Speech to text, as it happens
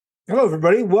Hello,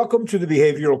 everybody. Welcome to the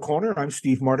Behavioral Corner. I'm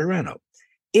Steve Martirano.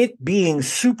 It being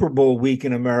Super Bowl week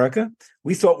in America,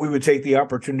 we thought we would take the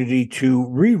opportunity to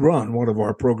rerun one of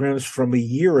our programs from a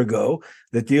year ago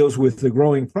that deals with the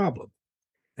growing problem,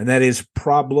 and that is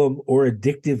problem or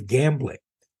addictive gambling.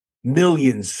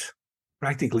 Millions,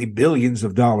 practically billions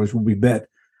of dollars will be bet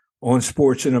on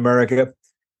sports in America,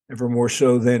 ever more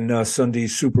so than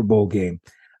Sunday's Super Bowl game.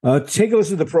 Take a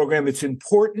listen to the program. It's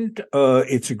important.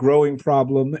 It's a growing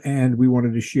problem, and we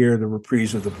wanted to share the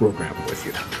reprise of the program with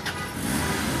you.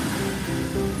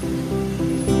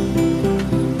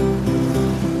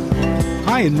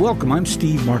 Hi, and welcome. I'm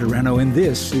Steve Martirano, and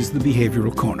this is the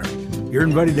Behavioral Corner. You're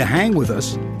invited to hang with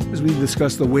us as we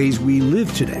discuss the ways we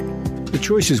live today, the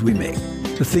choices we make,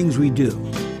 the things we do,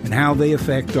 and how they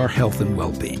affect our health and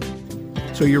well-being.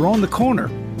 So you're on the corner,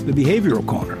 the Behavioral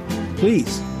Corner.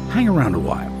 Please hang around a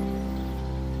while.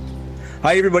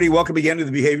 Hi, everybody. Welcome again to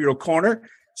the Behavioral Corner.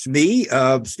 It's me,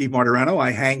 Steve Martirano. I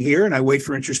hang here and I wait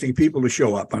for interesting people to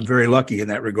show up. I'm very lucky in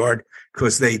that regard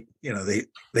because they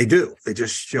do. They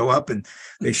just show up and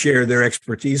they share their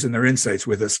expertise and their insights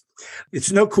with us.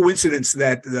 It's no coincidence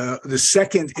that the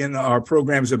second in our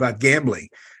programs about gambling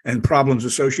and problems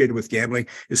associated with gambling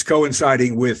is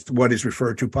coinciding with what is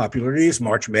referred to popularly as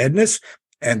March Madness.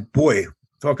 And boy,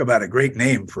 talk about a great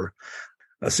name for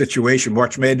a situation.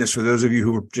 March Madness, for those of you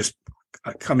who are just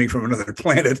coming from another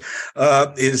planet,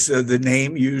 is the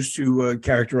name used to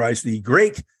characterize the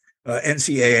great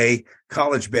NCAA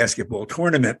college basketball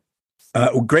tournament.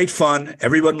 Great fun.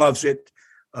 Everyone loves it.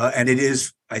 And it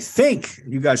is, I think,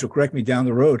 you guys will correct me down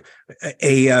the road,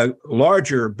 a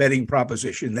larger betting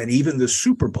proposition than even the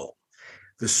Super Bowl.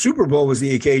 The Super Bowl was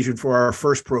the occasion for our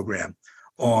first program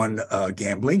on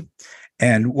gambling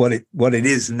and what it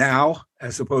is now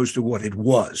as opposed to what it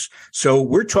was. So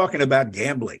we're talking about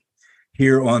gambling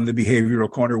here on the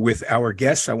Behavioral Corner with our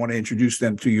guests. I want to introduce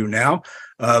them to you now.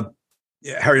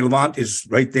 Harry Lamont is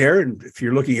right there. And if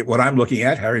you're looking at what I'm looking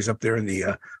at, Harry's up there in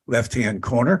the left-hand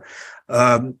corner.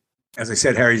 As I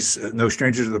said, Harry's no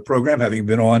stranger to the program, having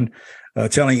been on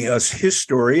telling us his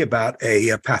story about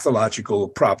a pathological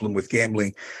problem with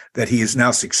gambling that he is now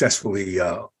successfully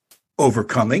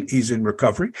overcoming. He's in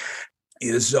recovery.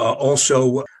 Is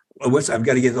also... I've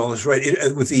got to get all this right.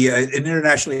 With an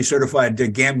internationally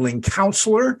certified gambling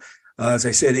counselor, as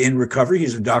I said, in recovery.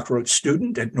 He's a doctorate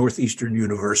student at Northeastern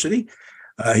University.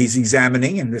 He's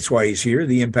examining, and that's why he's here,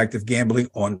 the impact of gambling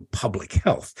on public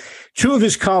health. Two of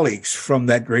his colleagues from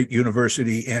that great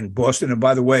university in Boston, and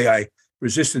by the way, I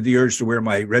resisted the urge to wear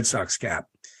my Red Sox cap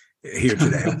here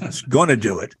today. I was going to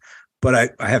do it,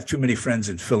 but I have too many friends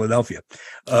in Philadelphia.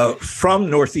 From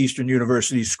Northeastern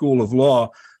University School of Law,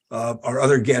 our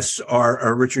other guests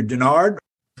are Richard Dennard.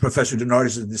 Professor Dennard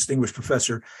is a distinguished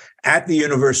professor at the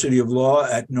University of Law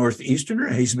at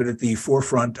Northeastern. He's been at the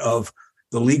forefront of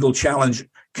the legal challenge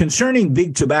concerning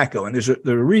big tobacco. And there's a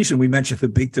reason we mentioned the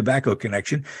big tobacco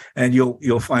connection, and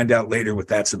you'll find out later what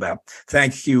that's about.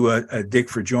 Thank you, Dick,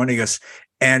 for joining us.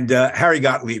 And Harry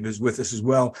Gottlieb is with us as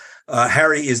well.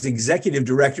 Harry is the executive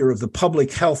director of the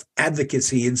Public Health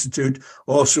Advocacy Institute,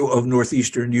 also of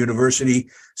Northeastern University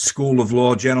School of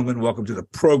Law. Gentlemen, welcome to the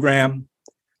program.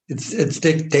 It's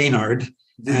Dick Dennard,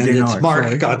 and it's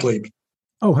Mark Gottlieb.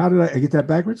 Oh, how did I get that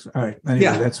backwards? All right. Anyway,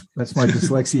 yeah. That's my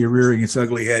dyslexia rearing its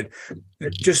ugly head.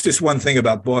 Just this one thing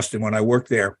about Boston. When I worked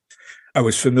there, I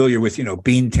was familiar with,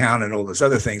 Beantown and all those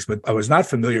other things, but I was not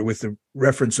familiar with the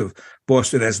reference of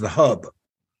Boston as the hub.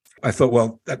 I thought,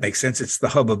 well, that makes sense. It's the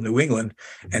hub of New England.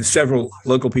 And several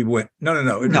local people went, no.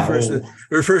 It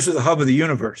refers to the hub of the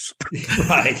universe.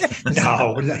 Right.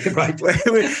 No. Right.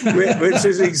 Which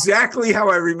is exactly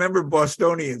how I remember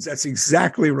Bostonians. That's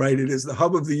exactly right. It is the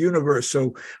hub of the universe.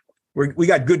 So we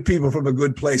got good people from a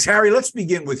good place. Harry, let's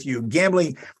begin with you.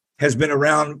 Gambling has been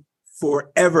around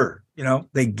forever.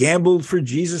 They gambled for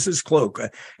Jesus's cloak.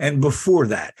 And before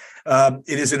that,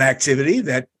 it is an activity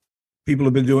that people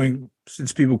have been doing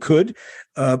since people could.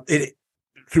 It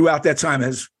throughout that time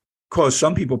has caused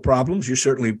some people problems. You're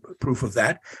certainly proof of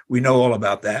that. We know all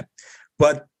about that.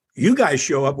 But you guys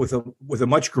show up with a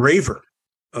much graver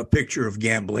picture of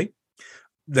gambling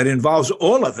that involves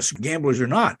all of us, gamblers or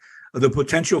not, the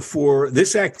potential for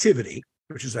this activity,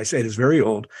 which, as I said, is very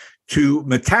old, to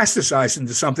metastasize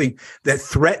into something that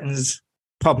threatens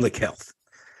public health.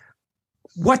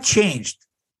 What changed?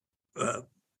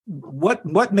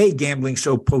 What made gambling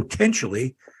so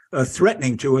potentially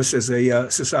threatening to us as a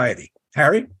society?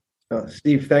 Harry?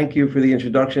 Steve, thank you for the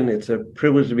introduction. It's a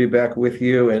privilege to be back with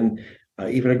you, and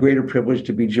even a greater privilege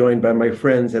to be joined by my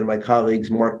friends and my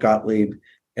colleagues, Mark Gottlieb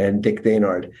and Dick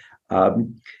Dennard.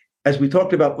 As we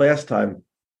talked about last time,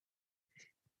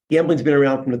 Gambling's been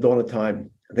around from the dawn of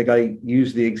time. I think I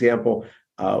used the example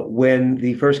when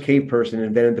the first cave person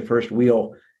invented the first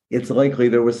wheel. It's likely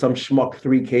there was some schmuck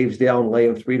 3 caves down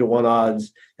laying 3-to-1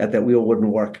 odds that wheel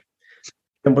wouldn't work.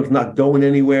 Gambling's not going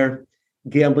anywhere.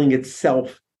 Gambling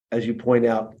itself, as you point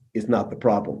out, is not the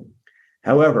problem.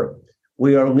 However,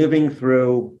 we are living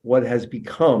through what has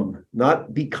become,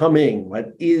 not becoming,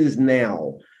 what is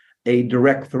now a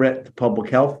direct threat to public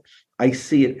health. I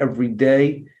see it every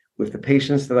day with the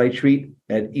patients that I treat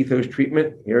at Ethos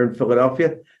Treatment here in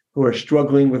Philadelphia who are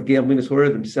struggling with gambling disorder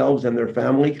themselves and their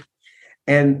family.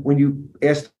 And when you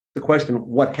ask the question,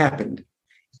 what happened?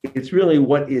 It's really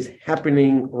what is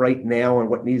happening right now and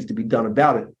what needs to be done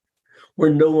about it. We're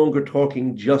no longer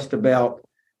talking just about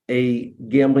a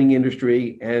gambling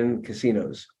industry and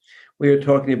casinos. We are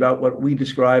talking about what we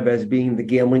describe as being the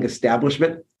gambling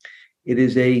establishment. It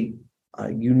is a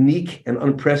unique and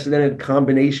unprecedented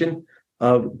combination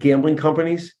of gambling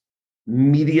companies,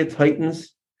 media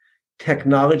titans,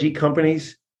 technology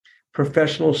companies,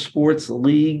 professional sports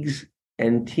leagues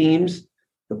and teams,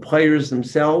 the players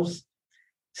themselves,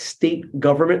 state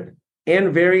government,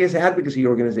 and various advocacy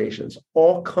organizations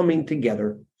all coming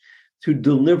together to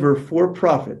deliver for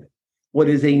profit what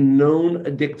is a known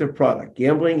addictive product.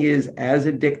 Gambling is as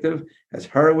addictive as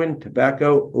heroin,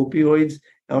 tobacco, opioids,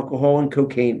 alcohol, and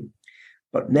cocaine.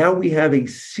 But now we have a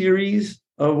series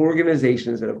of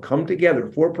organizations that have come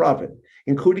together for profit,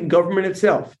 including government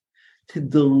itself, to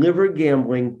deliver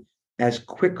gambling as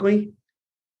quickly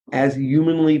as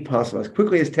humanly possible, as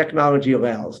quickly as technology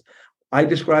allows. I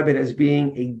describe it as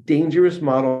being a dangerous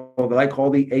model that I call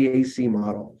the AAC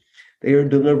model. They are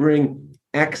delivering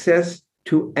access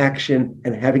to action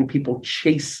and having people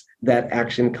chase that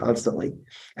action constantly.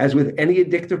 As with any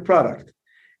addictive product,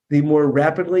 the more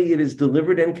rapidly it is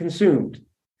delivered and consumed,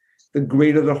 the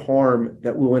greater the harm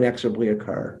that will inexorably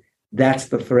occur. That's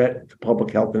the threat to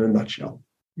public health in a nutshell.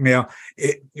 Yeah,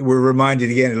 we're reminded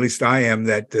again, at least I am,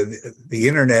 that the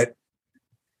internet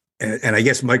and I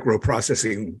guess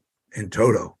microprocessing in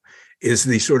toto is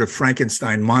the sort of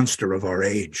Frankenstein monster of our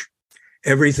age.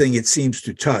 Everything it seems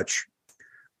to touch,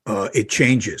 it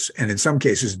changes, and in some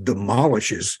cases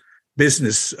demolishes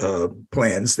business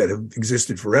plans that have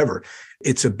existed forever.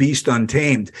 It's a beast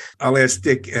untamed. I'll ask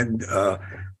Dick and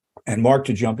Mark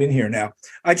to jump in here now.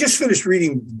 I just finished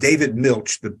reading David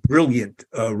Milch, the brilliant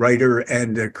writer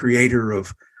and creator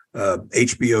of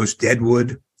HBO's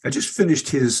Deadwood. I just finished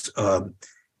his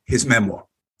memoir.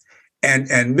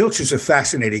 And Milch is a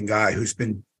fascinating guy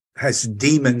has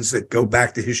demons that go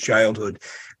back to his childhood.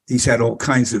 He's had all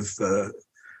kinds of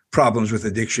problems with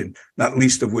addiction, not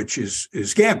least of which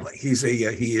is gambling. He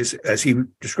is, as he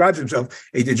describes himself,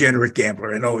 a degenerate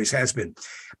gambler and always has been.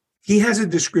 He has a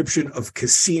description of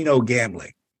casino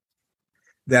gambling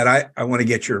that I want to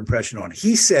get your impression on.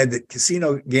 He said that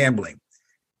casino gambling,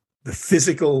 the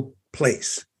physical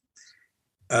place,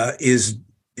 is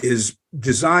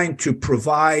designed to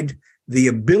provide the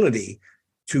ability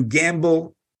to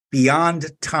gamble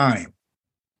beyond time.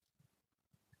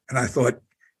 And I thought,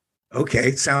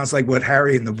 okay, sounds like what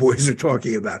Harry and the boys are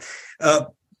talking about.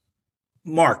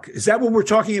 Mark, is that what we're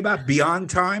talking about, beyond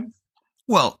time?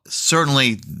 Well,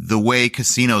 certainly the way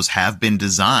casinos have been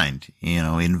designed,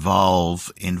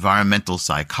 involve environmental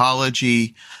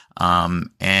psychology, and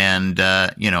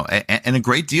a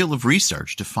great deal of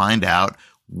research to find out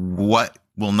what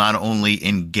will not only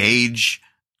engage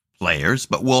players,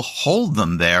 but will hold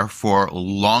them there for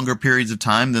longer periods of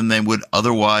time than they would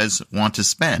otherwise want to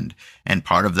spend. And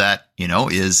part of that,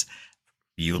 is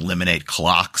you eliminate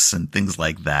clocks and things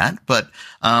like that. But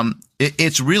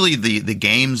it's really the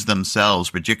games themselves,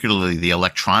 particularly the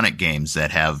electronic games, that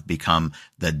have become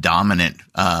the dominant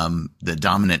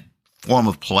form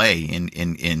of play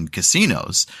in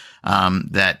casinos,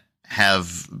 that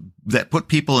put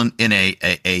people in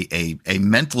a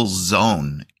mental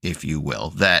zone, if you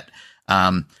will, that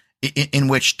in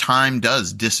which time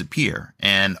does disappear,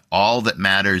 and all that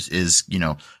matters is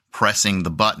pressing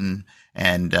the button.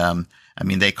 And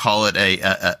they call it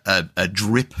a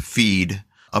drip feed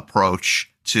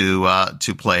approach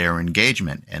to player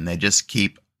engagement, and they just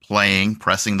keep playing,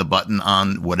 pressing the button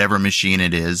on whatever machine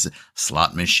it is,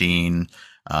 slot machine,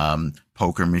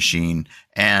 poker machine,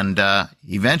 and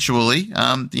eventually,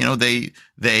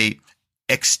 they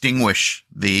extinguish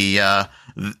the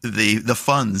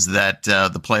funds that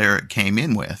the player came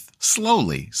in with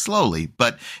slowly,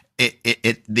 but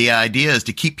the idea is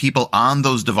to keep people on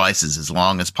those devices as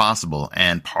long as possible,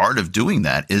 and part of doing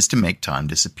that is to make time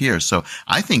disappear. So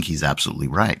I think he's absolutely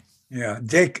right. Yeah,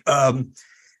 Dick.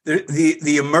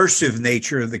 The immersive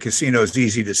nature of the casino is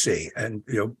easy to see, and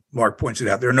Mark points it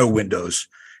out. There are no windows.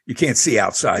 you can't see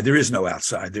outside. There is no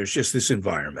outside. There's just this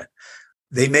environment.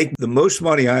 They make the most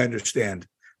money, I understand,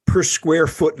 per square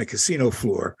foot in a casino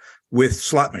floor with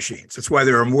slot machines. That's why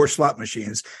there are more slot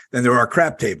machines than there are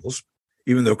crap tables,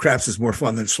 even though craps is more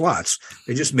fun than slots.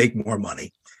 They just make more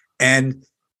money. And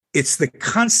it's the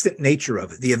constant nature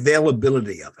of it, the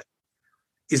availability of it.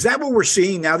 Is that what we're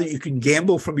seeing now, that you can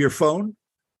gamble from your phone?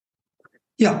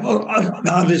 Yeah, well,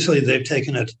 obviously they've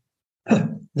taken it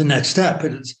the next step,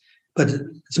 but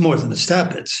it's more than a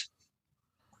step. It's,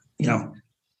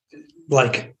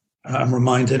 like I'm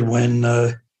reminded when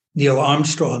Neil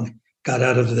Armstrong got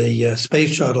out of the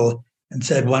space shuttle and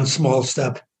said, one small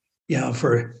step,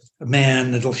 for a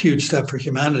man, a huge step for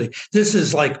humanity. This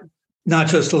is like not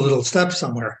just a little step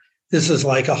somewhere. This is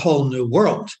like a whole new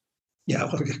world,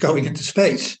 going into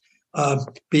space.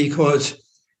 Because,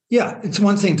 it's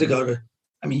one thing to go to,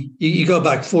 you go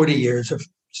back 40 years or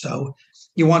so,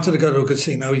 you wanted to go to a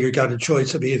casino, you got a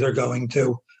choice of either going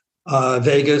to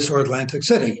Vegas or Atlantic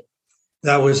City.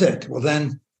 That was it. Well,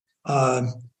 then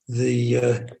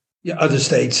the other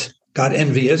states got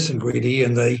envious and greedy,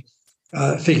 and they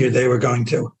figured they were going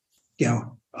to,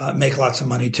 make lots of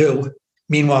money too.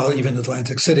 Meanwhile, even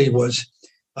Atlantic City was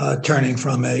turning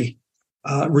from a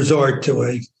resort to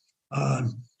a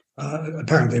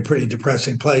apparently a pretty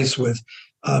depressing place with,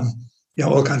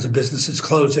 all kinds of businesses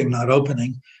closing, not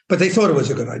opening. But they thought it was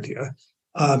a good idea.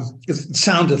 It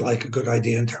sounded like a good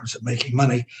idea in terms of making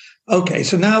money. Okay,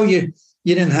 so now you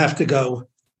didn't have to go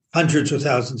hundreds or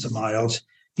thousands of miles.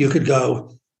 You could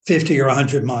go 50 or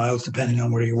 100 miles, depending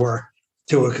on where you were,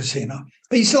 to a casino.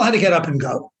 But you still had to get up and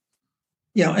go.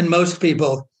 And most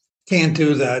people can't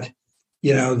do that,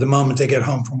 the moment they get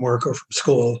home from work or from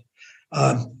school.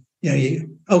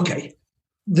 Okay,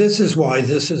 this is why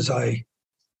this is a,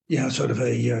 sort of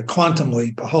a quantum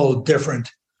leap, a whole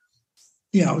different,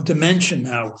 dimension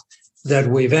now that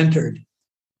we've entered,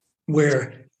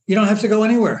 where you don't have to go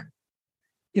anywhere.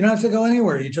 You don't have to go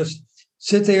anywhere. You just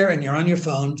sit there and you're on your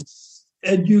phone,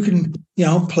 and you can,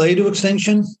 play to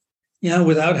extinction,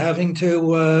 without having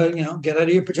to, get out of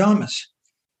your pajamas.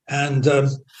 And,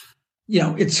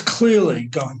 it's clearly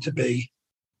going to be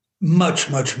much,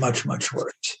 much, much, much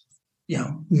worse,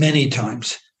 many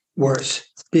times worse.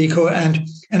 Because,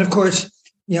 and of course,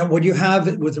 what you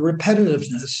have with the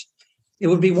repetitiveness, it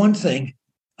would be one thing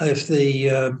if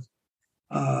the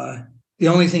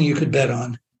only thing you could bet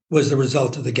on was the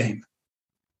result of the game.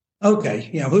 Okay,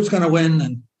 who's going to win,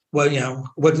 and what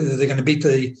are they going to beat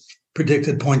the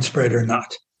predicted point spread or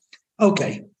not?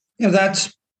 Okay,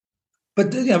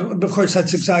 but of course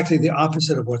that's exactly the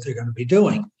opposite of what they're going to be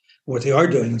doing, what they are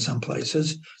doing in some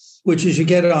places, which is you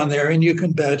get it on there and you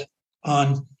can bet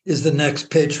on, is the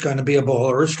next pitch going to be a ball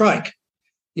or a strike?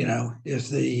 Is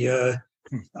the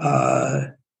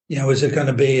is it going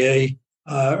to be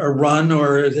a run,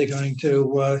 or are they going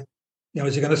to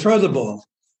is he going to throw the ball,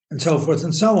 and so forth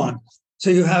and so on. So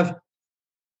you have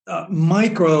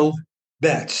micro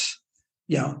bets.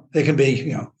 They can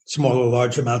be small or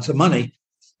large amounts of money,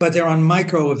 but they're on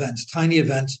micro events, tiny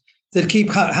events that keep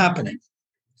happening.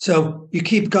 So you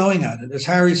keep going at it. As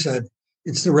Harry said,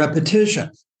 it's the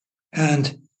repetition.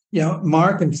 And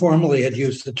Mark informally had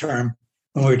used the term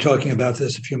when we were talking about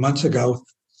this a few months ago,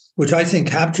 which I think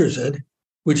captures it,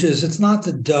 which is, it's not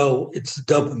the dough, it's the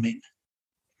dopamine.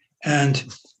 And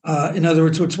in other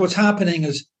words, what's happening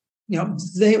is,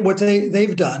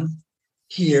 they've done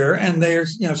here, and they're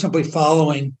simply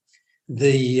following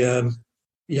the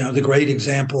the great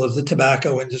example of the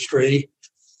tobacco industry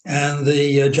and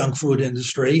the junk food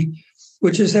industry,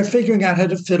 which is they're figuring out how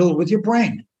to fiddle with your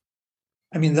brain.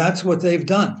 That's what they've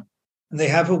done, and they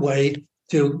have a way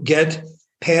to get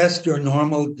past your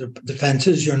normal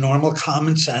defenses, your normal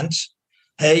common sense.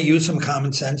 Hey, use some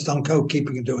common sense. Don't go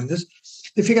keeping doing this.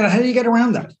 They figured out, how do you get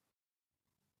around that?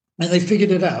 And they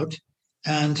figured it out.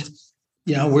 And,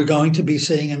 we're going to be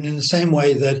seeing them in the same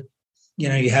way that,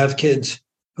 you have kids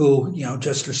who,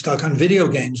 just are stuck on video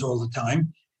games all the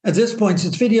time. At this point,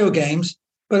 it's video games,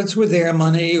 but it's with their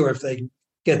money, or if they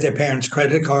get their parents'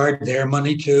 credit card, their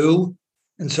money too,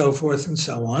 and so forth and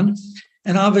so on.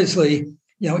 And obviously,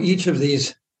 each of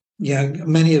these,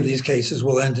 many of these cases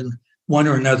will end in one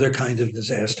or another kind of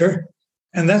disaster.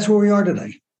 And that's where we are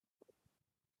today.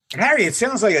 Harry, it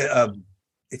sounds like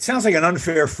an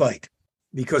unfair fight,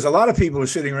 because a lot of people are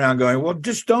sitting around going, well,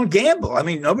 just don't gamble.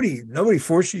 Nobody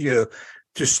forces you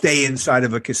to stay inside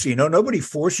of a casino. Nobody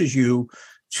forces you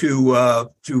to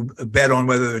bet on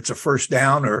whether it's a first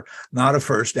down or not a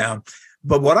first down.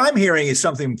 But what I'm hearing is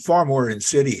something far more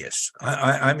insidious.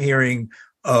 I'm hearing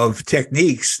of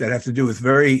techniques that have to do with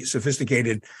very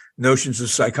sophisticated notions of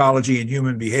psychology and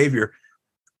human behavior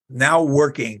now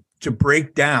working to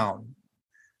break down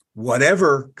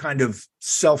whatever kind of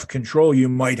self-control you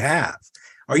might have.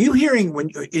 Are you hearing, when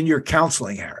in your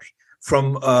counseling, Harry,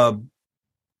 from a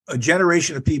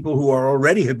generation of people who are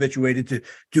already habituated to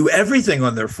do everything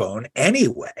on their phone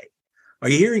anyway? Are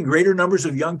you hearing greater numbers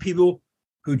of young people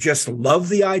who just love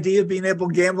the idea of being able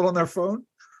to gamble on their phone?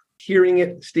 Hearing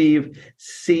it, Steve,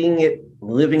 seeing it,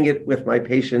 living it with my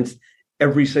patients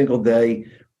every single day,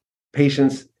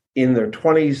 patients in their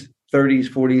 20s, 30s,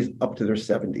 40s, up to their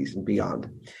 70s and beyond.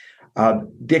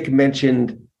 Dick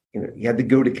mentioned, you had to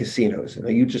go to casinos. And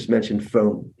you just mentioned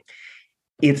phone.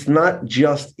 It's not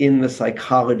just in the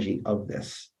psychology of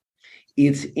this.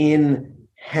 It's in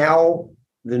how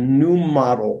the new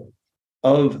model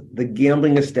of the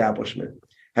gambling establishment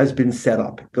has been set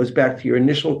up. It goes back to your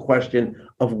initial question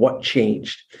of what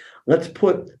changed. Let's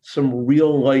put some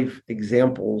real life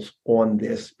examples on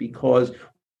this, because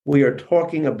we are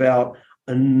talking about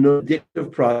an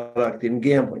addictive product in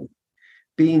gambling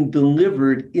being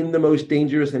delivered in the most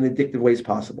dangerous and addictive ways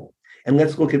possible. And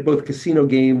let's look at both casino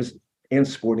games and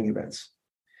sporting events.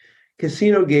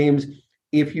 Casino games,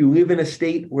 if you live in a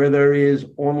state where there is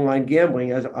online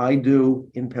gambling, as I do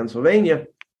in Pennsylvania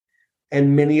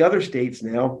and many other states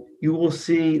now, you will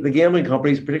see the gambling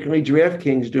companies, particularly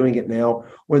DraftKings, doing it now,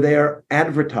 where they are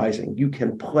advertising. You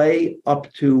can play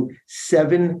up to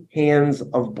 7 hands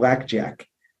of blackjack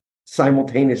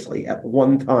simultaneously at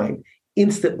one time,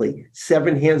 instantly,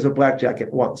 7 hands of blackjack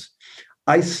at once.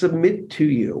 I submit to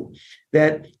you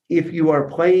that if you are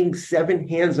playing 7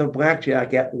 hands of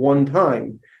blackjack at one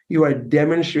time, you are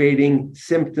demonstrating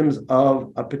symptoms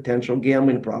of a potential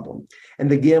gambling problem. And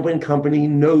the gambling company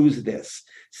knows this.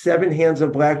 7 hands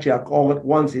of blackjack all at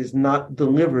once is not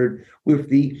delivered with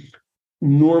the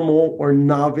normal or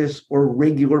novice or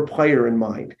regular player in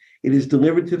mind. It is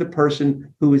delivered to the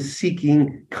person who is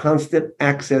seeking constant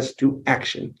access to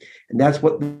action. And that's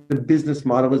what the business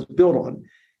model is built on.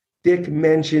 Dick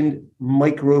mentioned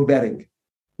micro betting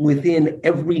within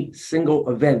every single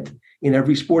event, in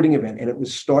every sporting event. And it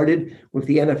was started with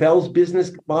the NFL's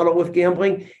business model with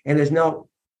gambling and has now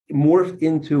morphed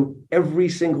into every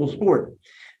single sport.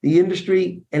 The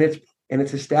industry and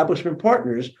its establishment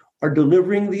partners are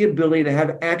delivering the ability to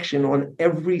have action on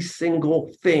every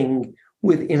single thing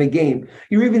within a game.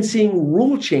 You're even seeing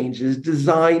rule changes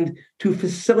designed to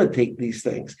facilitate these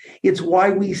things. It's why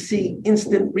we see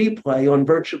instant replay on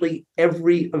virtually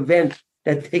every event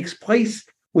that takes place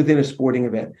within a sporting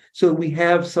event. So we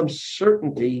have some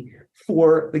certainty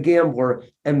for the gambler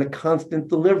and the constant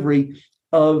delivery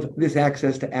of this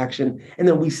access to action. And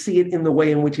then we see it in the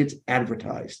way in which it's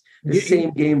advertised. The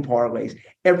same game parlays.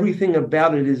 Everything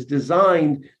about it is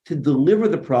designed to deliver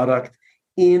the product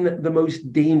in the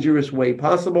most dangerous way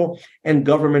possible. And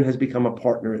government has become a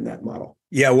partner in that model.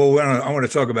 Yeah, well, I want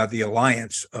to talk about the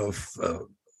alliance of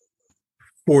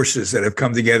forces that have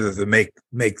come together to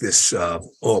make this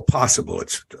all possible.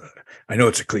 It's I know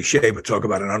it's a cliche, but talk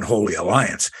about an unholy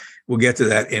alliance. We'll get to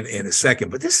that in a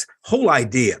second. But this whole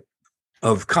idea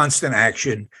of constant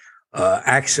action,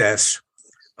 access,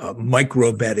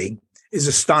 micro betting is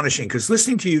astonishing, because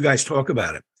listening to you guys talk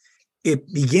about it,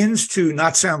 it begins to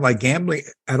not sound like gambling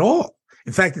at all.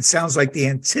 In fact, it sounds like the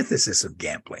antithesis of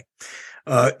gambling.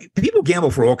 People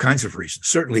gamble for all kinds of reasons.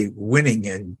 Certainly winning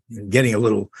and getting a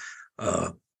little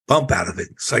bump out of it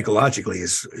psychologically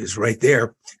is right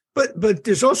there. But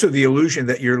there's also the illusion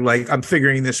that you're like, I'm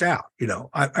figuring this out.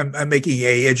 I'm making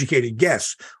a educated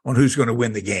guess on who's going to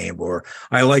win the game, or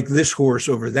I like this horse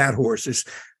over that horse. There's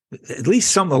at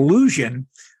least some illusion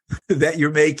that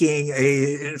you're making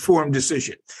an informed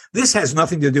decision. This has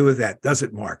nothing to do with that, does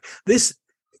it, Mark?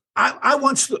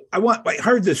 I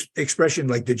heard this expression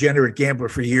like degenerate gambler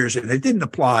for years, and it didn't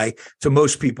apply to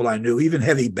most people I knew, even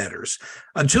heavy bettors,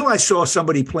 until I saw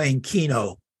somebody playing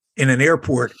Keno in an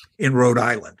airport in Rhode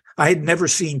Island. I had never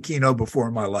seen Keno before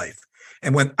in my life.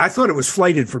 And when I thought it was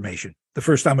flight information, the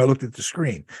first time I looked at the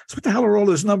screen, so what the hell are all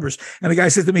those numbers? And the guy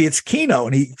said to me, it's Keno.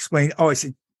 And he explained, I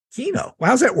said, Keno, well,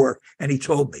 how's that work? And he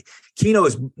told me, Keno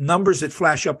is numbers that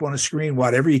flash up on a screen,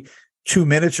 every 2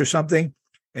 minutes or something.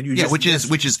 And which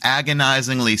is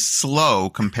agonizingly slow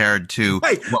compared to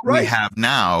what we have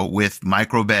now with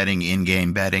micro betting,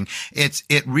 in-game betting. It's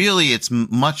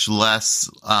much less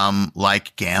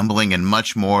like gambling and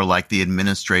much more like the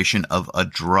administration of a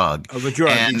drug.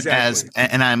 And exactly.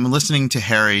 And I'm listening to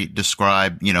Harry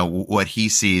describe, what he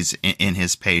sees in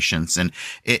his patients, and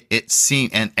it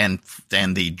seems and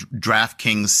the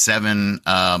DraftKings 7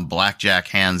 blackjack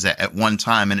hands at one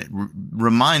time, and it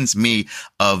reminds me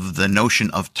of the notion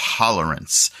of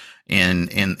tolerance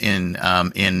in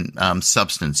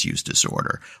substance use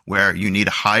disorder, where you need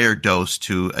a higher dose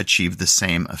to achieve the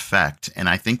same effect. And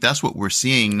I think that's what we're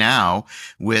seeing now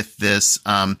with this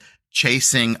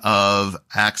chasing of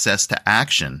access to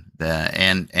action.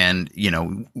 And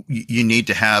you need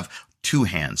to have 2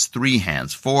 hands, 3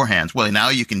 hands, 4 hands. Well, now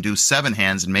you can do 7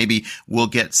 hands, and maybe we'll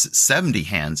get 70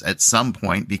 hands at some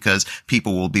point, because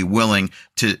people will be willing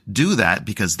to do that,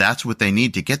 because that's what they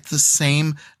need to get the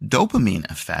same dopamine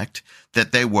effect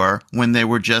that they were when they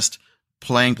were just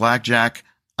playing blackjack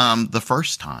the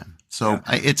first time. So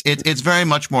it's very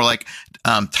much more like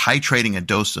titrating a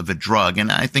dose of a drug,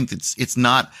 and I think it's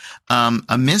not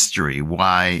a mystery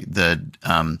why the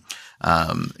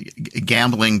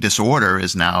gambling disorder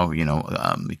is now,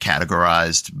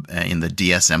 categorized in the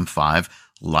DSM-5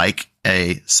 like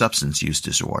a substance use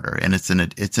disorder, and it's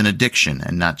an addiction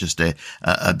and not just a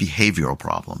behavioral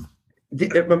problem.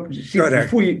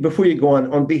 Before you go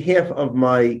on behalf of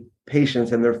my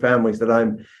patients and their families that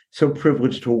I'm so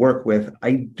privileged to work with,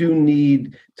 I do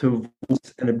need to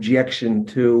voice an objection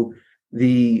to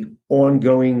the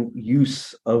ongoing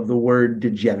use of the word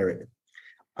degenerate.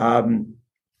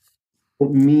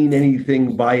 Don't mean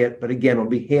anything by it, but again, on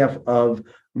behalf of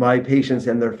my patients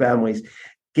and their families,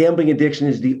 gambling addiction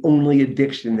is the only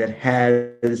addiction that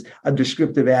has a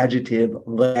descriptive adjective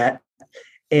that.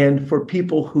 And for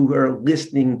people who are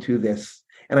listening to this,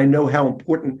 and I know how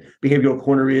important Behavioral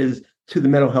Corner is to the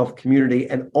mental health community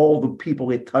and all the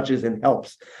people it touches and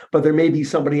helps, but there may be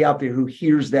somebody out there who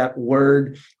hears that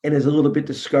word and is a little bit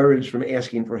discouraged from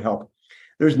asking for help.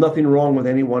 There's nothing wrong with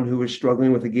anyone who is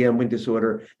struggling with a gambling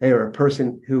disorder. They are a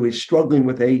person who is struggling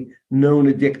with a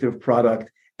known addictive product,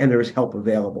 and there is help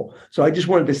available. So I just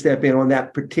wanted to step in on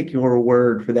that particular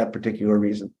word for that particular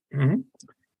reason. Mm-hmm.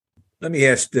 Let me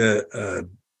ask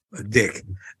Dick,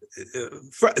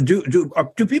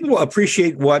 do people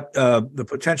appreciate what the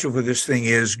potential for this thing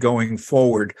is going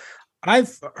forward?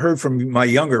 I've heard from my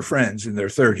younger friends in their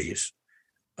 30s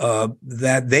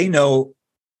that they know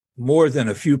more than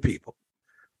a few people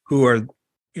who are,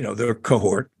 their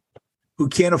cohort, who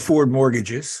can't afford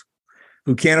mortgages,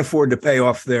 who can't afford to pay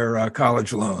off their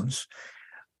college loans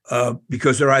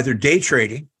because they're either day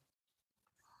trading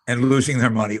and losing their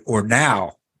money, or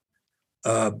now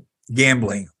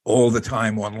gambling all the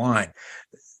time online.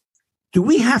 Do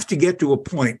we have to get to a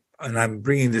point, and I'm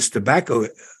bringing this tobacco,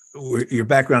 your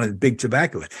background in big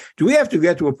tobacco, do we have to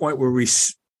get to a point where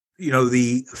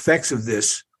the effects of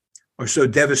this are so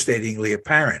devastatingly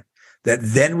apparent that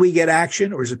then we get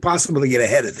action, or is it possible to get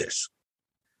ahead of this?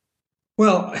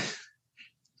 Well,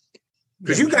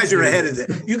 because you guys are ahead of it.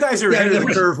 You guys are ahead of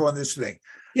the curve on this thing.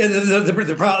 Yeah,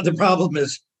 the problem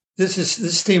is this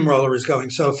steamroller is going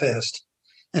so fast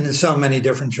and in so many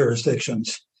different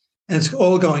jurisdictions, and it's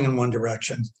all going in one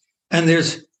direction. And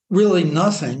there's really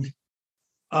nothing,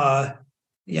 in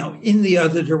the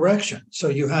other direction. So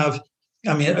you have,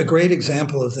 a great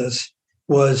example of this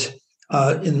was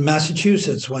in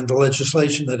Massachusetts, when the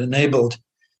legislation that enabled,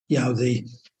 the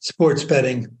sports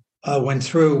betting went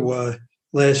through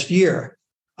last year.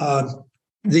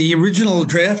 The original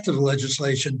draft of the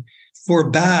legislation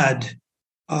forbade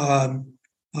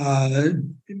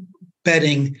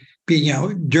betting,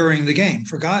 during the game,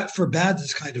 forbade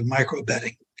this kind of micro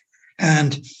betting.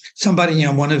 And somebody,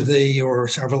 one of the or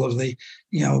several of the,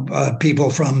 people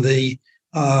from the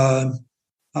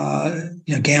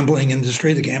gambling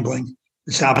industry, the gambling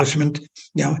establishment,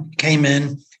 came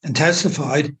in and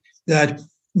testified that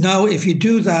no, if you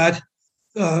do that,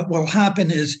 what'll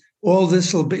happen is all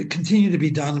this will continue to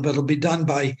be done, but it'll be done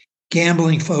by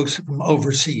gambling folks from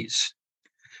overseas.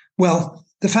 Well,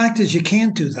 the fact is you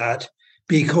can't do that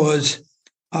because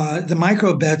the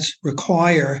micro bets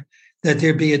require that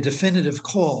there be a definitive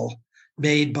call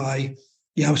made by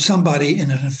somebody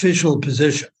in an official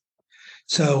position.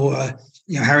 So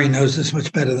Harry knows this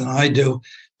much better than I do,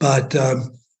 but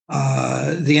the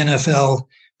NFL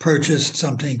purchased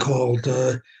something called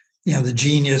the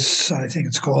Genius, I think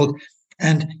it's called,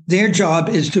 and their job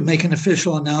is to make an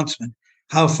official announcement.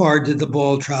 How far did the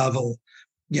ball travel?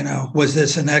 Was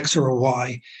this an X or a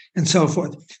Y, and so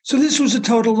forth. So this was a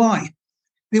total lie.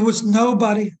 There was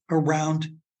nobody around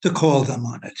to call them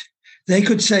on it. They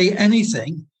could say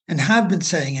anything and have been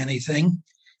saying anything,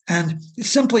 and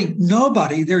simply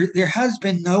nobody, there has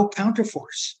been no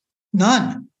counterforce,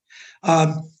 none.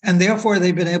 And therefore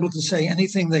they've been able to say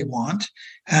anything they want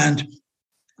and,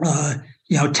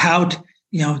 tout,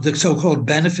 the so-called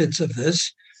benefits of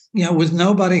this, with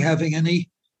nobody having any,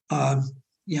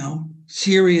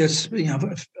 serious,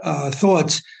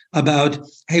 thoughts about,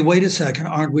 hey, wait a second,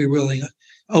 aren't we really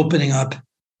opening up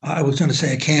I was going to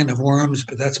say a can of worms,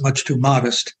 but that's much too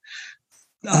modest.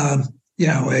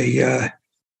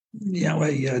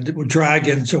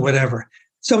 Dragons or whatever.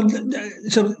 So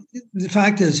the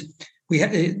fact is,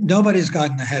 nobody's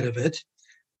gotten ahead of it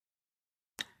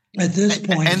at this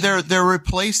point. And they're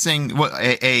replacing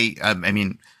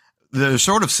they're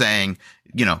sort of saying,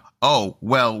 oh,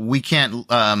 well, we can't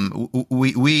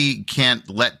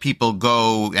let people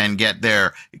go and get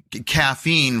their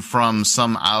caffeine from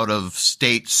some out of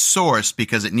state source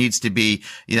because it needs to be,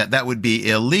 that would be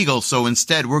illegal. So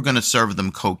instead we're going to serve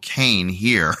them cocaine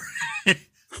here.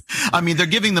 I mean, they're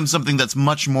giving them something that's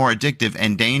much more addictive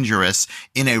and dangerous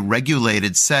in a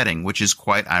regulated setting, which is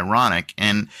quite ironic.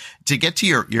 And to get to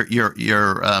your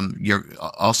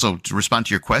also to respond to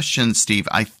your question, Steve,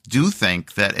 I do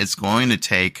think that it's going to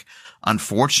take,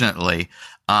 unfortunately,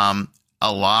 a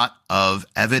lot of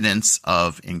evidence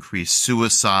of increased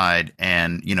suicide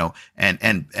and,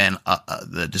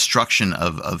 the destruction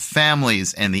of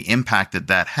families and the impact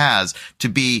that has to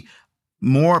be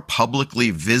more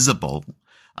publicly visible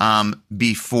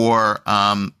before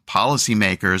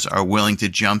policymakers are willing to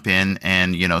jump in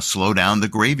and, slow down the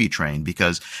gravy train.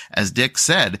 Because as Dick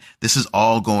said, this is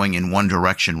all going in one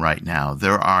direction right now.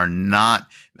 There are not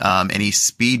any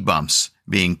speed bumps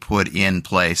being put in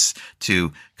place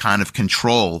to kind of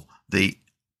control the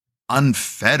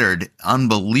unfettered,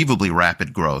 unbelievably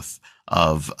rapid growth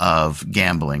of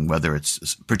gambling, whether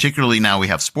it's particularly now we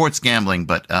have sports gambling,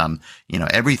 but,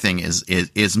 everything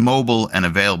is mobile and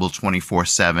available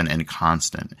 24/7 and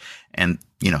constant. And,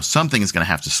 something is going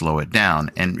to have to slow it down,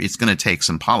 and it's going to take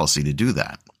some policy to do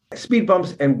that. Speed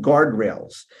bumps and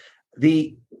guardrails.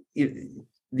 The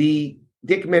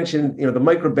Dick mentioned, the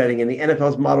micro betting and the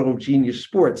NFL's model of genius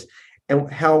sports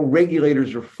and how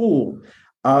regulators are fooled.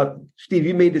 Steve,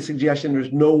 you made the suggestion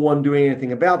there's no one doing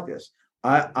anything about this.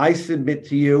 I submit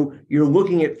to you, you're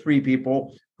looking at three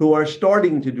people who are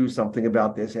starting to do something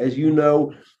about this. As you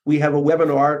know, we have a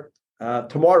webinar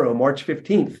tomorrow, March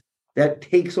 15th, that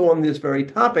takes on this very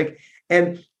topic.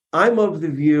 And I'm of the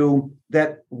view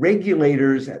that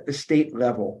regulators at the state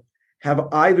level have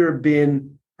either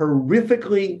been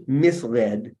horrifically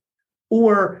misled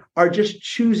or are just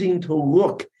choosing to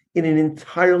look in an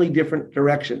entirely different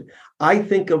direction. I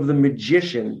think of the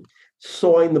magician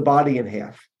sawing the body in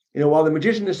half. While the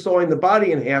magician is sawing the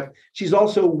body in half, she's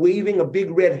also waving a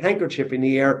big red handkerchief in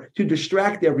the air to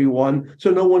distract everyone so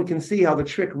no one can see how the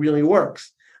trick really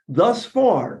works. Thus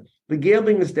far, the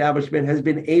gambling establishment has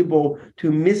been able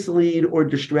to mislead or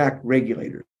distract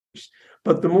regulators.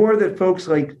 But the more that folks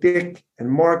like Dick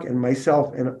and Mark and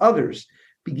myself and others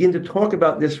begin to talk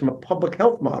about this from a public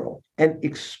health model and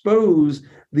expose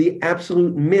the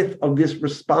absolute myth of this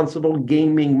responsible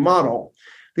gaming model,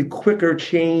 the quicker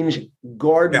change,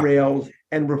 guardrails,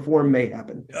 and reform may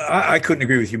happen. I couldn't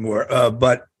agree with you more.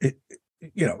 But,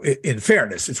 in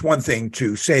fairness, it's one thing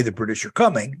to say the British are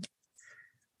coming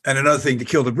and another thing to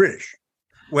kill the British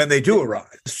when they do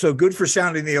arrive. So good for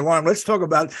sounding the alarm. Let's talk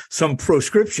about some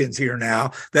proscriptions here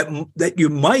now that you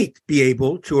might be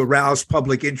able to arouse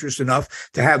public interest enough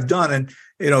to have done. And,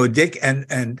 Dick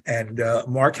and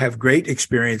Mark have great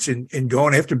experience in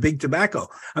going after big tobacco.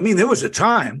 I mean, there was a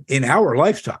time in our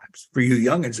lifetimes, for you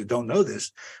youngins that don't know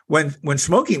this, when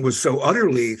smoking was so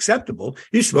utterly acceptable,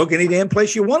 you smoke any damn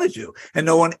place you wanted to. And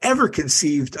no one ever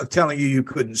conceived of telling you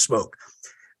couldn't smoke.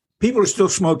 People are still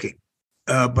smoking.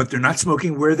 But they're not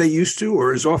smoking where they used to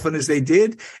or as often as they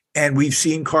did. And we've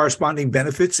seen corresponding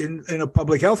benefits in a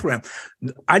public health realm.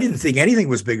 I didn't think anything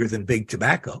was bigger than big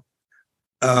tobacco.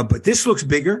 But this looks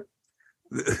bigger.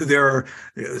 There are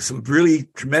some really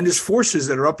tremendous forces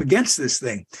that are up against this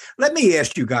thing. Let me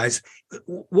ask you guys,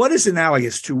 what is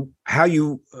analogous to how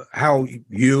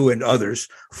you and others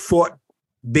fought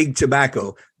big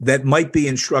tobacco that might be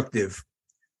instructive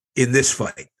in this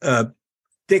fight?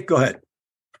 Dick, go ahead.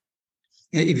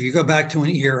 If you go back to an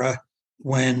era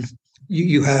when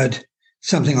you had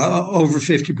something over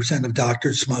 50% of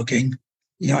doctors smoking,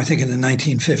 I think in the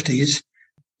 1950s,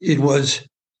 it was,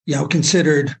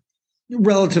 considered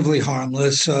relatively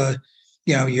harmless.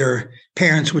 Your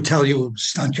parents would tell you it would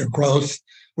stunt your growth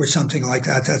or something like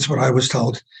that. That's what I was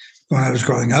told when I was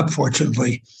growing up.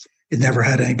 Fortunately, it never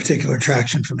had any particular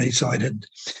attraction for me, so I didn't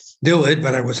do it,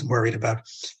 but I wasn't worried about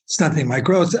stunting my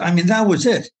growth. I mean, that was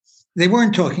it. They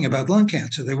weren't talking about lung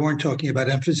cancer. They weren't talking about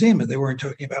emphysema. They weren't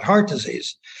talking about heart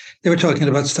disease. They were talking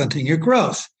about stunting your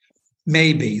growth.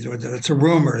 Maybe, or that it's a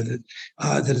rumor that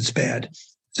it's bad.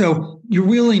 So you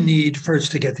really need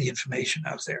first to get the information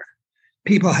out there.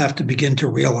 People have to begin to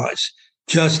realize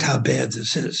just how bad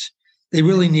this is. They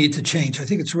really need to change. I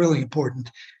think it's really important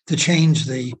to change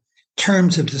the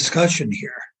terms of discussion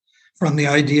here from the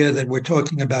idea that we're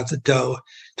talking about the dough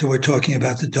to we're talking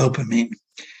about the dopamine.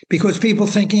 Because people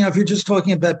think, if you're just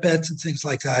talking about bets and things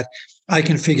like that, I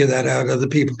can figure that out. Other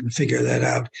people can figure that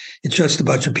out. It's just a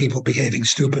bunch of people behaving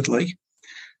stupidly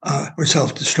or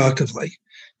self-destructively.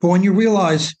 But when you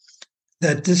realize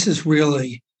that this is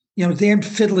really, they're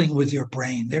fiddling with your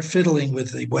brain. They're fiddling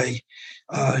with the way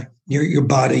your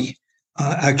body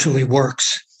actually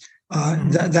works.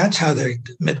 That's how they're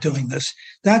doing this.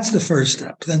 That's the first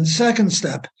step. Then the second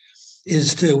step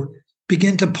is to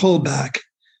begin to pull back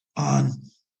on.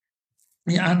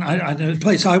 The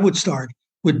place I would start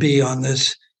would be on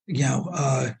this,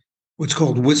 what's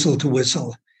called whistle to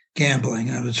whistle gambling.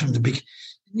 And it was from the beginning.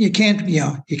 You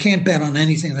can't bet on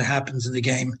anything that happens in the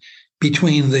game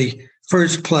between the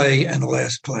first play and the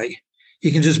last play.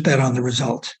 You can just bet on the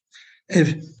result.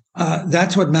 If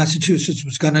that's what Massachusetts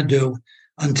was going to do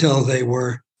until they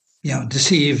were,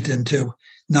 deceived into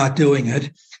not doing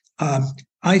it.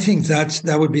 I think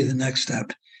that would be the next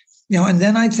step. And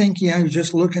then I think, you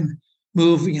just look and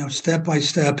move, step by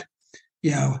step,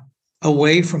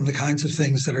 away from the kinds of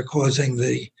things that are causing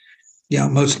the,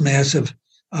 most massive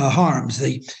harms.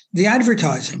 The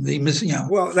advertising,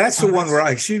 Well, that's the one where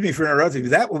excuse me for interrupting you.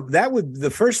 That would the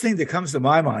first thing that comes to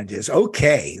my mind is,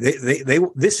 okay, they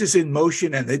this is in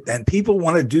motion and people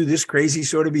want to do this crazy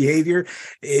sort of behavior,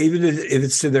 even if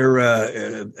it's to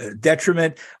their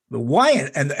detriment. Why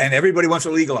and everybody wants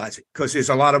to legalize it because there's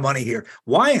a lot of money here.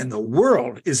 Why in the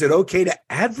world is it okay to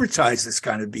advertise this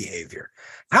kind of behavior?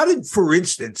 For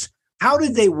instance, how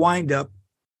did they wind up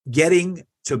getting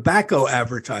tobacco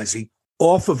advertising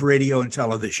off of radio and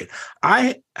television?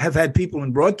 I have had people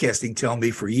in broadcasting tell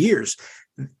me for years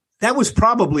that was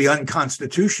probably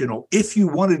unconstitutional if you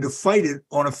wanted to fight it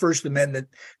on a First Amendment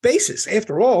basis.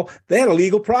 After all, they had a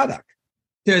legal product.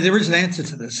 There is an answer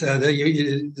to this.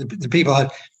 The people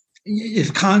have,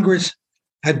 if Congress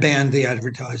had banned the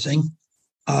advertising,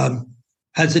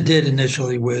 as it did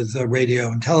initially with radio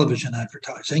and television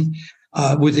advertising,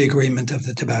 with the agreement of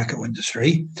the tobacco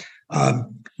industry,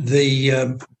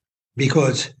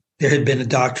 because there had been a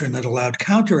doctrine that allowed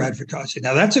counter-advertising.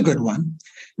 Now, that's a good one.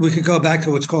 We could go back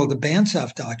to what's called the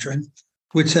Banzhaf doctrine,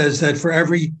 which says that for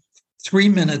every 3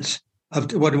 minutes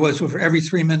of for every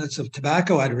 3 minutes of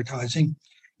tobacco advertising,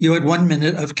 you had 1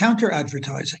 minute of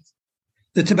counter-advertising.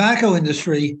 The tobacco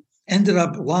industry ended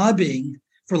up lobbying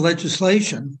for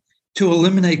legislation to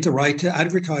eliminate the right to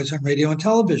advertise on radio and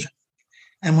television.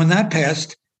 And when that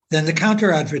passed, then the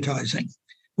counter-advertising,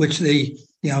 which the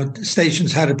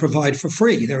stations had to provide for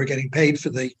free. They were getting paid for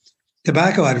the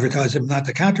tobacco advertising, not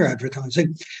the counter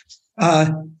advertising.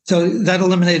 So that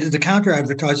eliminated the counter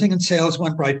advertising and sales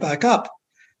went right back up.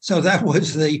 So that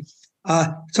was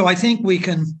so I think we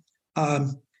can,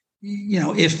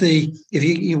 if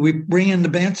we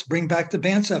bring back the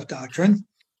Banzhaf doctrine.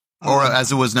 Or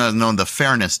as it was known, the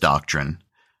fairness doctrine.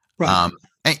 Right.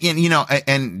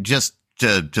 And just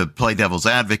to play devil's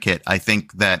advocate, I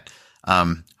think that,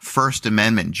 First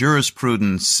Amendment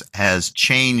jurisprudence has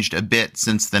changed a bit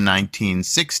since the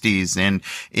 1960s, and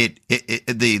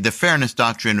the fairness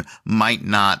doctrine might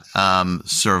not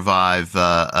survive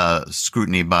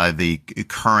scrutiny by the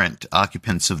current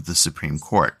occupants of the Supreme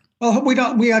Court. Well,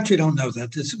 we actually don't know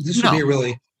that. This would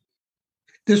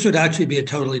this would actually be a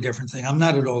totally different thing. I'm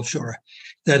not at all sure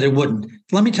that it wouldn't.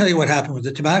 Let me tell you what happened with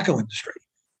the tobacco industry.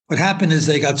 What happened is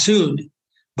they got sued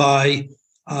by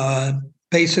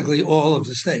basically all of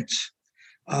the states,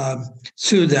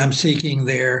 sued them seeking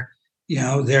their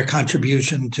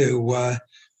contribution to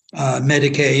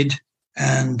Medicaid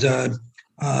and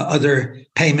other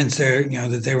payments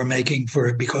that they were making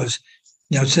because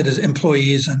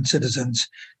employees and citizens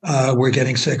were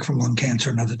getting sick from lung cancer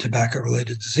and other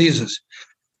tobacco-related diseases.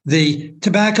 The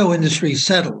tobacco industry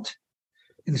settled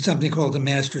in something called the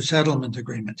Master Settlement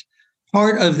Agreement.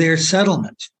 Part of their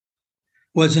settlement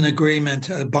was an agreement,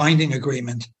 a binding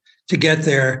agreement, to get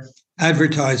their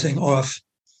advertising off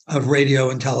of radio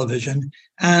and television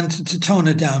and to tone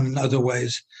it down in other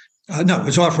ways. No, it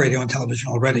was off radio and television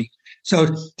already. So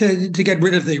to get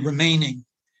rid of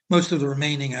most of the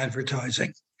remaining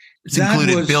advertising. It's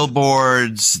included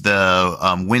billboards, the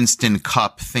Winston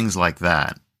Cup, things like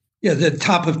that. Yeah, the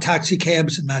top of taxi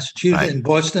cabs in Massachusetts, in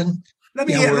Boston. Let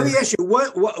me ask you,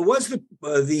 what was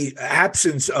the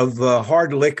absence of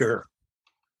hard liquor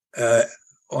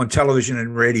on television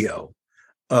and radio,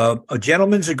 a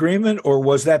gentleman's agreement, or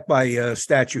was that by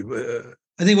statute?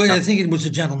 I think it was a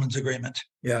gentleman's agreement.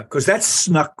 Yeah, because that's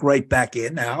snuck right back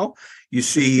in now. You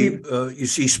see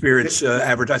spirits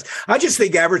advertised. I just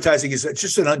think advertising is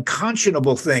just an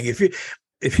unconscionable thing.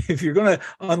 if you're going to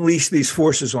unleash these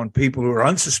forces on people who are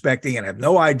unsuspecting and have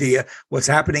no idea what's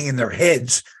happening in their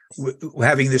heads,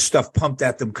 having this stuff pumped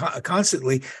at them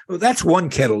constantly, well, that's one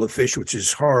kettle of fish, which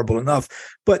is horrible enough.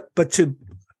 But to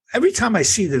every time I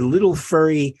see the little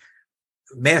furry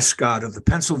mascot of the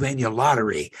Pennsylvania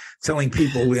Lottery telling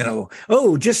people,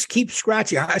 oh, just keep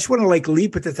scratching, I just want to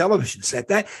leap at the television set.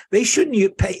 That they shouldn't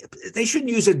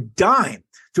use a dime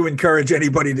to encourage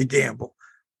anybody to gamble.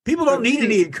 People don't need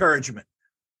any encouragement.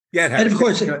 Yeah, and of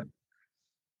course,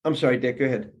 I'm sorry, Dick, go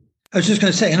ahead. I was just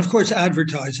going to say, and of course,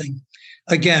 advertising,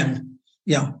 again,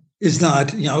 is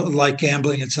not, like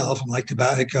gambling itself and like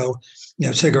tobacco,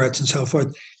 cigarettes and so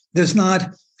forth, does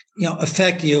not,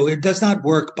 affect you. It does not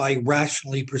work by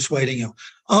rationally persuading you.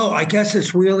 Oh, I guess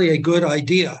it's really a good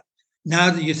idea, now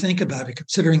that you think about it,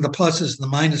 considering the pluses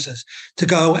and the minuses, to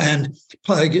go and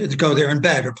go there and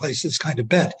bet or place this kind of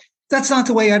bet. That's not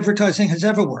the way advertising has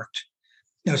ever worked.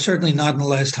 Certainly not in the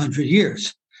last 100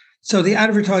 years. So the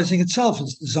advertising itself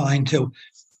is designed to,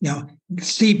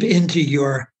 seep into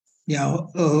your,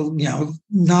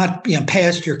 not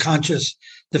past your conscious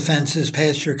defenses,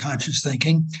 past your conscious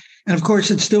thinking. And of course,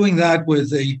 it's doing that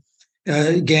with the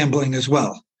gambling as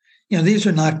well. These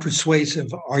are not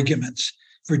persuasive arguments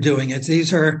for doing it.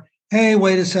 These are, hey,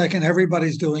 wait a second,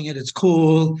 everybody's doing it. It's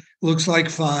cool. Looks like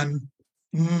fun.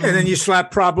 And then you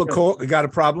slap you got a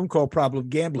problem, call problem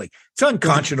gambling. It's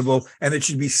unconscionable, and it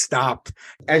should be stopped.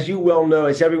 As you well know,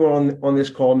 as everyone on this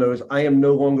call knows, I am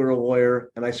no longer a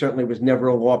lawyer, and I certainly was never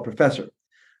a law professor.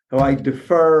 So I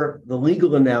defer the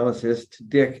legal analysis to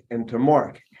Dick and to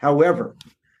Mark. However,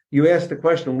 you asked the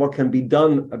question, what can be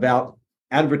done about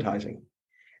advertising?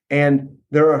 And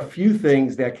there are a few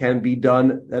things that can be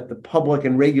done that the public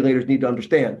and regulators need to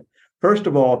understand. First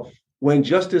of all, when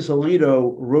Justice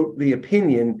Alito wrote the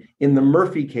opinion in the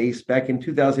Murphy case back in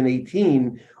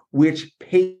 2018, which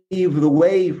paved the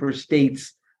way for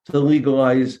states to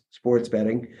legalize sports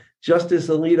betting, Justice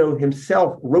Alito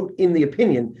himself wrote in the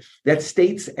opinion that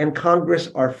states and Congress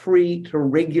are free to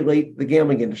regulate the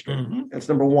gambling industry. Mm-hmm. That's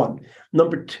number one.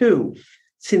 Number two,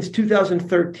 since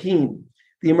 2013,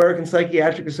 the American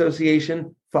Psychiatric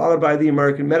Association, followed by the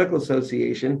American Medical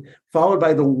Association, followed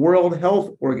by the World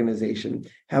Health Organization,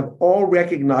 have all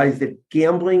recognized that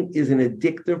gambling is an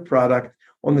addictive product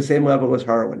on the same level as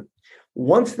heroin.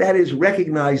 Once that is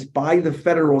recognized by the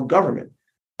federal government,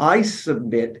 I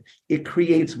submit it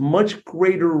creates much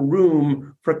greater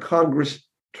room for Congress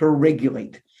to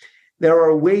regulate. There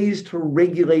are ways to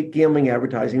regulate gambling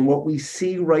advertising. What we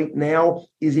see right now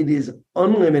is it is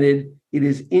unlimited, it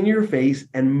is in your face,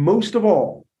 and most of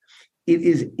all, it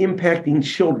is impacting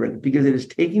children because it is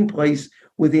taking place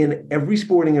within every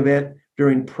sporting event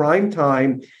during prime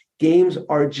time. Games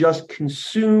are just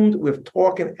consumed with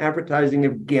talk and advertising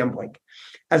of gambling.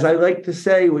 As I like to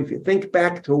say, if you think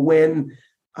back to when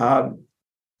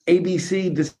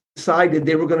ABC decided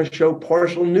they were going to show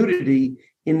partial nudity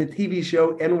in the TV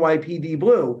show NYPD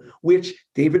Blue, which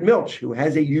David Milch, who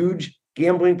has a huge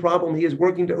gambling problem he is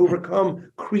working to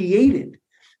overcome, created.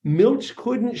 Milch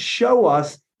couldn't show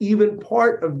us even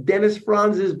part of Dennis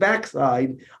Franz's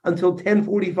backside until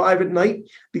 10:45 at night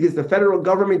because the federal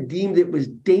government deemed it was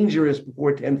dangerous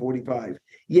before 10:45.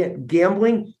 Yet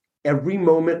gambling every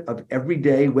moment of every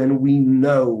day when we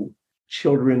know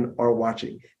children are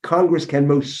watching. Congress can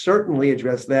most certainly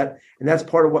address that. And that's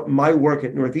part of what my work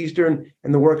at Northeastern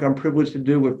and the work I'm privileged to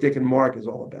do with Dick and Mark is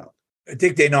all about.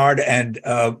 Dick Daynard and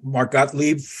Mark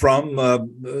Gottlieb from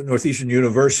Northeastern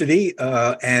University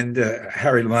and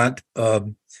Harry Lamont.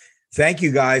 Thank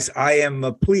you, guys. I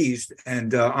am pleased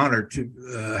and honored to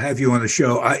have you on the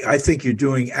show. I think you're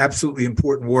doing absolutely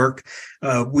important work.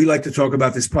 We like to talk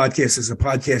about this podcast as a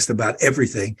podcast about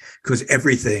everything because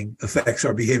everything affects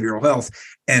our behavioral health.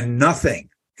 And nothing,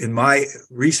 in my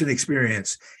recent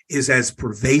experience, is as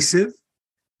pervasive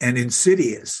and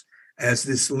insidious as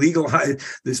this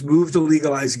move to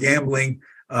legalize gambling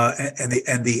and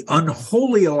the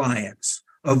unholy alliance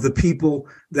of the people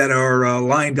that are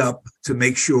lined up to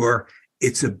make sure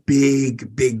it's a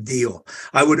big, big deal.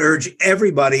 I would urge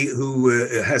everybody who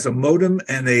has a modem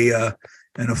and a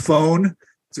phone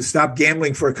to stop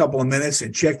gambling for a couple of minutes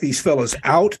and check these fellows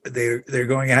out. They're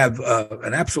going to have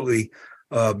an absolutely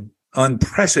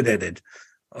unprecedented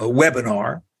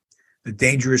webinar, The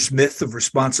Dangerous Myth of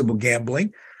Responsible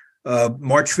Gambling,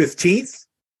 March 15th.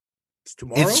 It's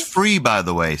tomorrow. It's free, by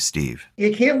the way, Steve.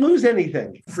 You can't lose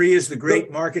anything. Free is the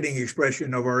great marketing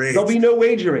expression of our age. There'll be no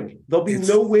wagering.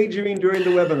 No wagering during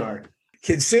the webinar.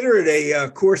 Consider it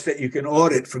a course that you can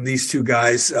audit from these two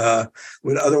guys.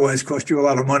 Would otherwise cost you a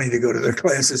lot of money to go to their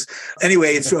classes.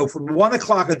 Anyway, so from 1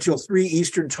 o'clock until 3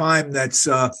 Eastern time, that's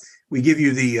we give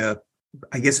you the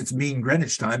I guess it's mean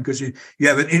Greenwich time, because you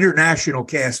have an international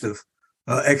cast of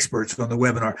experts on the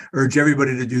webinar. Urge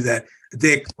everybody to do that.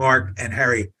 Dick, Mark, and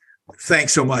Harry,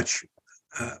 thanks so much.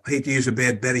 I hate to use a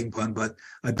bad betting pun, but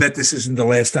I bet this isn't the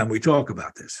last time we talk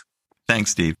about this.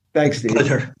 Thanks, Steve. Thanks, Steve.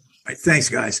 Pleasure. All right, thanks,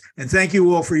 guys. And thank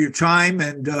you all for your time.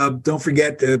 And don't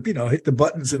forget to, hit the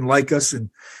buttons and like us and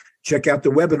check out the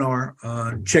webinar.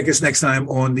 Check us next time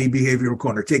on the Behavioral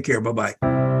Corner. Take care. Bye-bye.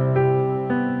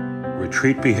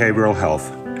 Retreat Behavioral Health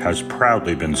has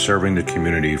proudly been serving the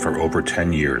community for over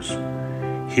 10 years.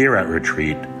 Here at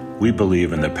Retreat, we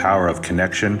believe in the power of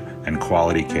connection and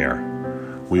quality care.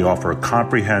 We offer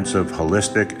comprehensive,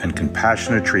 holistic, and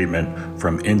compassionate treatment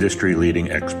from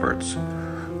industry-leading experts.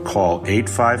 Call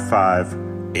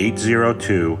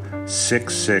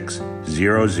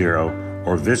 855-802-6600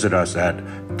 or visit us at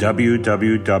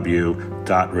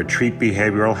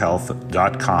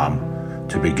www.retreatbehavioralhealth.com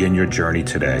to begin your journey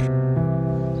today.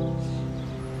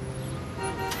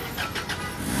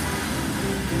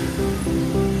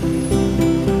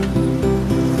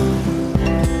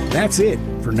 That's it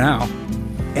for now.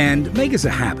 And make us a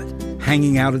habit,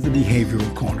 hanging out at the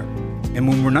Behavioral Corner. And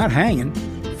when we're not hanging,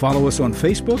 follow us on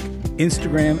Facebook,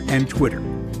 Instagram, and Twitter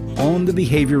on the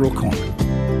Behavioral Corner.